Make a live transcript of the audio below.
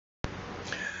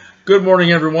Good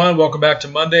morning, everyone. Welcome back to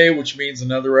Monday, which means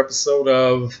another episode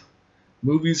of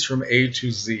Movies from A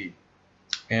to Z.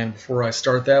 And before I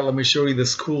start that, let me show you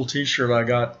this cool t-shirt I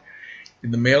got in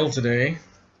the mail today.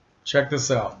 Check this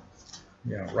out.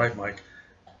 Yeah, right, Mike.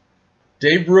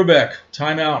 Dave Brubeck,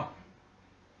 Time Out.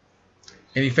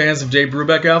 Any fans of Dave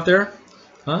Brubeck out there?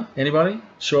 Huh? Anybody?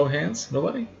 Show of hands?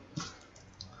 Nobody?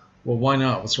 Well, why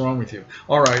not? What's wrong with you?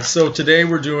 All right, so today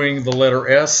we're doing the letter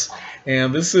S,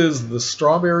 and this is The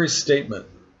Strawberry Statement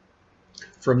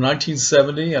from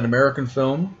 1970, an American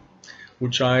film,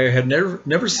 which I had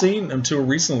never seen until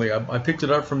recently. I picked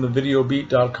it up from the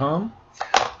videobeat.com.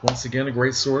 Once again, a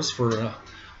great source for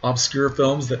obscure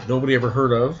films that nobody ever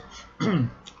heard of,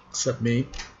 except me.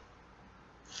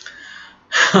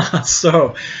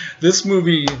 So, this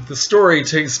movie, the story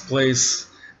takes place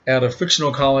at a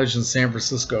fictional college in San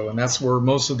Francisco, and that's where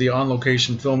most of the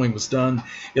on-location filming was done.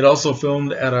 It also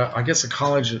filmed at a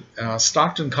college,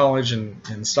 Stockton College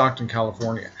in Stockton,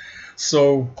 California.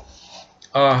 So,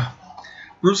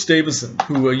 Bruce Davison,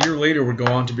 who a year later would go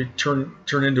on to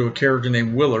turn into a character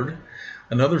named Willard,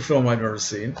 another film I'd never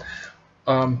seen.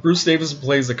 Bruce Davison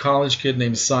plays a college kid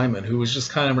named Simon, who is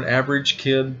just kind of an average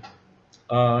kid.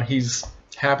 He's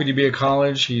happy to be at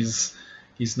college. He's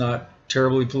not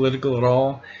terribly political at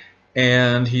all,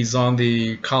 and he's on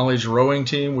the college rowing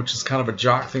team, which is kind of a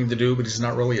jock thing to do, but he's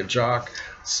not really a jock.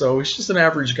 So he's just an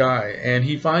average guy, and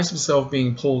he finds himself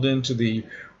being pulled into the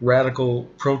radical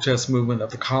protest movement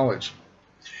of the college.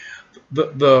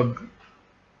 The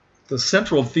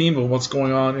central theme of what's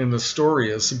going on in the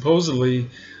story is supposedly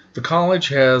the college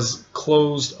has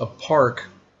closed a park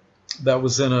that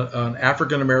was in an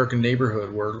African American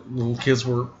neighborhood where little kids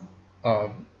were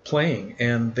playing,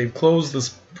 and they've closed this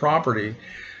property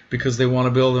because they want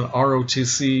to build an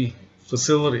ROTC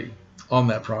facility on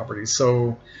that property.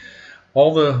 So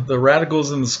all the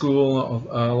radicals in the school,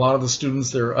 a lot of the students,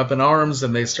 they're up in arms,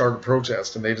 and they start a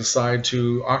protest, and they decide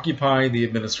to occupy the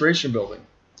administration building.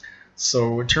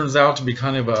 So it turns out to be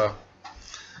kind of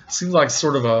seems like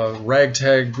sort of a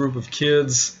ragtag group of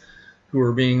kids who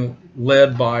are being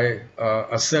led by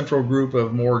a central group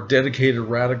of more dedicated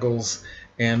radicals,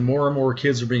 and more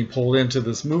kids are being pulled into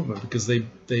this movement because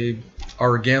they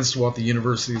are against what the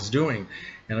university is doing.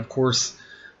 And of course,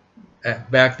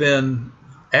 back then,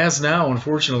 as now,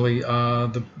 unfortunately,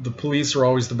 the police are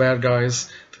always the bad guys.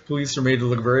 The police are made to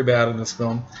look very bad in this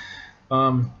film.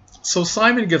 So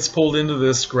Simon gets pulled into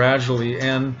this gradually,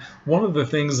 and one of the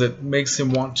things that makes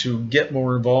him want to get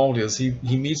more involved is he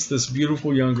meets this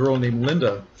beautiful young girl named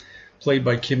Linda, played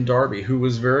by Kim Darby, who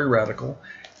was very radical,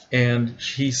 and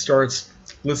he starts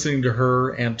listening to her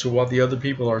and to what the other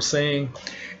people are saying.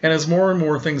 And as more and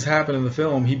more things happen in the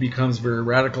film, he becomes very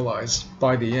radicalized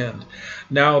by the end.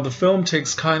 Now, the film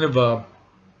takes kind of a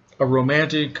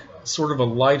romantic, sort of a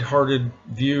lighthearted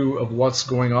view of what's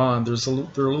going on. There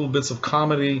are little bits of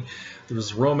comedy,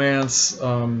 there's romance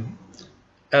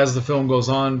as the film goes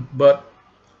on, but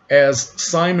as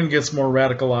Simon gets more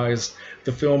radicalized,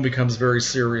 the film becomes very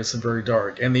serious and very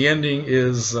dark. And the ending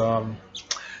is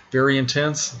very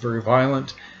intense, very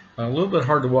violent, a little bit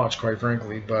hard to watch, quite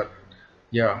frankly, but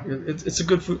yeah, it's a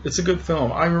good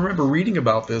film. I remember reading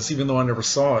about this, even though I never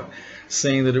saw it,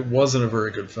 saying that it wasn't a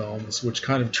very good film, which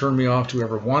kind of turned me off to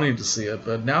ever wanting to see it.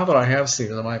 But now that I have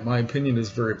seen it, my opinion is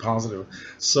very positive.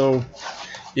 So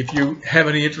if you have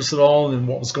any interest at all in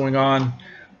what was going on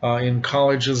in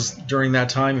colleges during that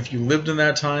time, if you lived in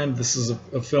that time, this is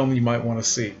a film you might want to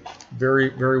see. Very,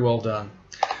 very well done.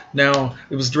 Now,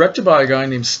 it was directed by a guy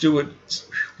named Stuart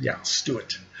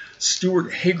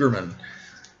Hagerman,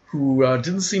 who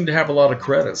didn't seem to have a lot of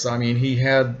credits. I mean, he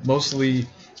had mostly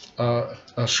a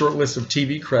short list of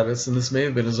TV credits, and this may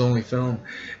have been his only film.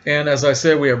 And as I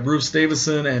said, we have Bruce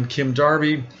Davison and Kim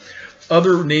Darby.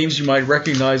 Other names you might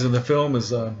recognize in the film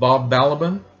is Bob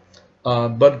Balaban,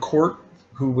 Bud Cort,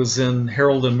 who was in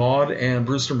Harold and Maude, and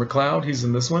Brewster McCloud. He's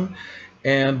in this one.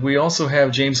 And we also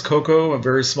have James Coco, a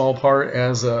very small part,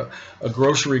 as a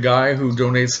grocery guy who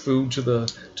donates food to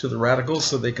the radicals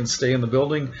so they can stay in the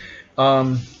building.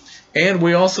 And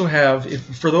we also have,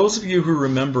 for those of you who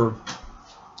remember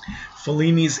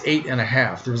Fellini's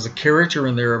 8½, there was a character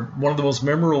in there. One of the most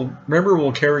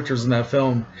memorable characters in that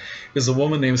film is a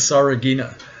woman named Sarah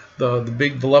Gina, the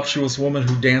big voluptuous woman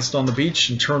who danced on the beach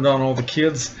and turned on all the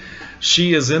kids.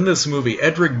 She is in this movie.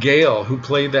 Edric Gale, who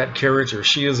played that character,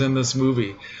 she is in this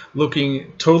movie,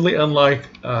 looking totally unlike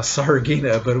Sarah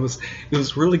Gina, but it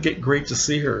was really great to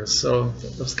see her. So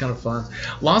that was kind of fun.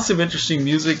 Lots of interesting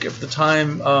music at the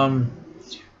time.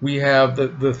 We have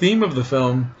the theme of the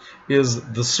film is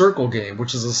The Circle Game,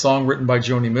 which is a song written by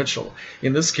Joni Mitchell.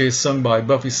 In this case, sung by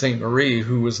Buffy Sainte-Marie,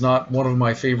 who is not one of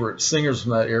my favorite singers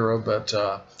from that era, but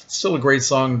still a great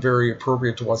song, very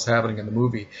appropriate to what's happening in the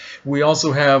movie. We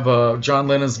also have John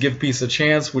Lennon's Give Peace a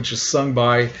Chance, which is sung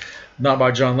by, not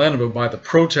by John Lennon, but by the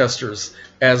protesters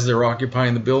as they're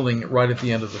occupying the building right at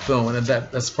the end of the film. And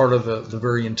that's part of the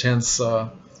very intense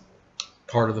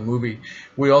part of the movie.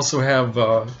 We also have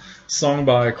a song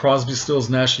by Crosby, Stills,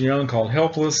 Nash & Young called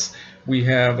Helpless. We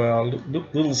have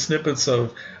little snippets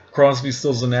of Crosby,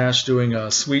 Stills, and Nash doing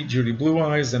Sweet Judy Blue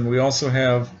Eyes. And we also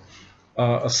have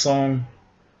a song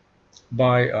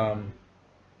by,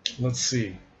 let's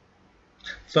see,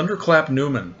 Thunderclap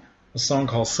Newman, a song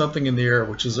called Something in the Air,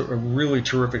 which is a really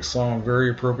terrific song, very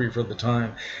appropriate for the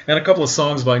time. And a couple of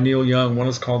songs by Neil Young. One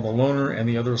is called The Loner, and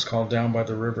the other is called Down by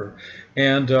the River.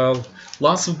 And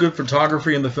lots of good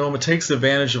photography in the film. It takes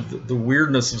advantage of the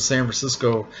weirdness of San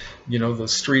Francisco, you know, the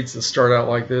streets that start out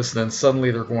like this, and then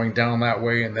suddenly they're going down that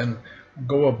way, and then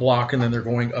go a block, and then they're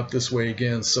going up this way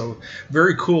again. So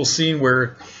very cool scene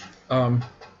where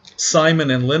Simon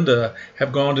and Linda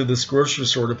have gone to this grocery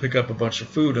store to pick up a bunch of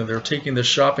food, and they're taking this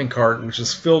shopping cart, which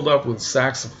is filled up with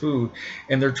sacks of food,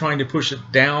 and they're trying to push it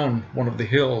down one of the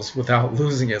hills without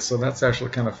losing it. So that's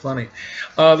actually kind of funny.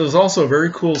 There's also a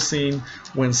very cool scene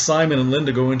when Simon and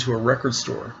Linda go into a record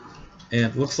store,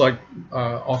 and it looks like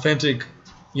authentic,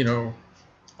 you know,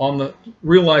 on the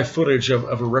real life footage of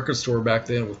a record store back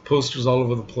then, with posters all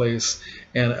over the place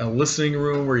and a listening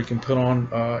room where you can put on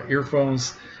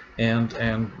earphones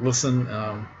and listen.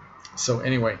 So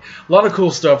anyway, a lot of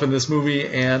cool stuff in this movie,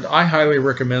 and I highly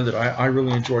recommend it. I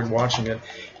really enjoyed watching it,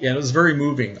 and it was very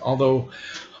moving. Although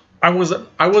I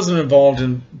wasn't involved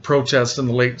in protests in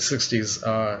the late 60s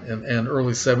and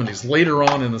early 70s. Later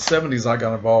on in the 70s, I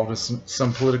got involved with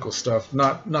some political stuff.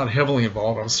 Not heavily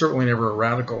involved. I was certainly never a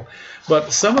radical,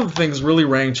 but some of the things really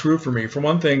rang true for me. For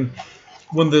one thing,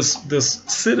 when this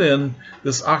sit-in,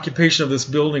 this occupation of this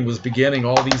building was beginning,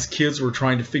 all these kids were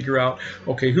trying to figure out,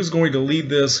 okay, who's going to lead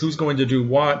this, who's going to do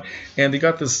what, and they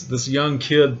got this young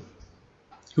kid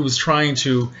who was trying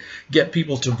to get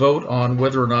people to vote on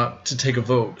whether or not to take a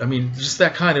vote. I mean, just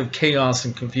that kind of chaos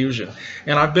and confusion.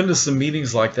 And I've been to some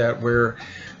meetings like that where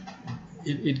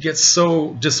it gets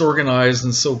so disorganized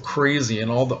and so crazy,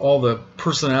 and all the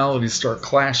personalities start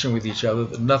clashing with each other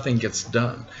that nothing gets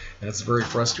done, and it's very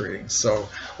frustrating. So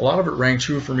a lot of it rang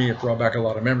true for me. It brought back a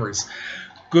lot of memories.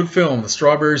 Good film, The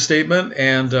Strawberry Statement,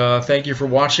 and thank you for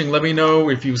watching. Let me know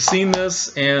if you've seen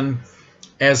this, and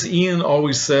as Ian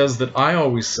always says that I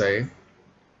always say,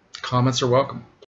 comments are welcome.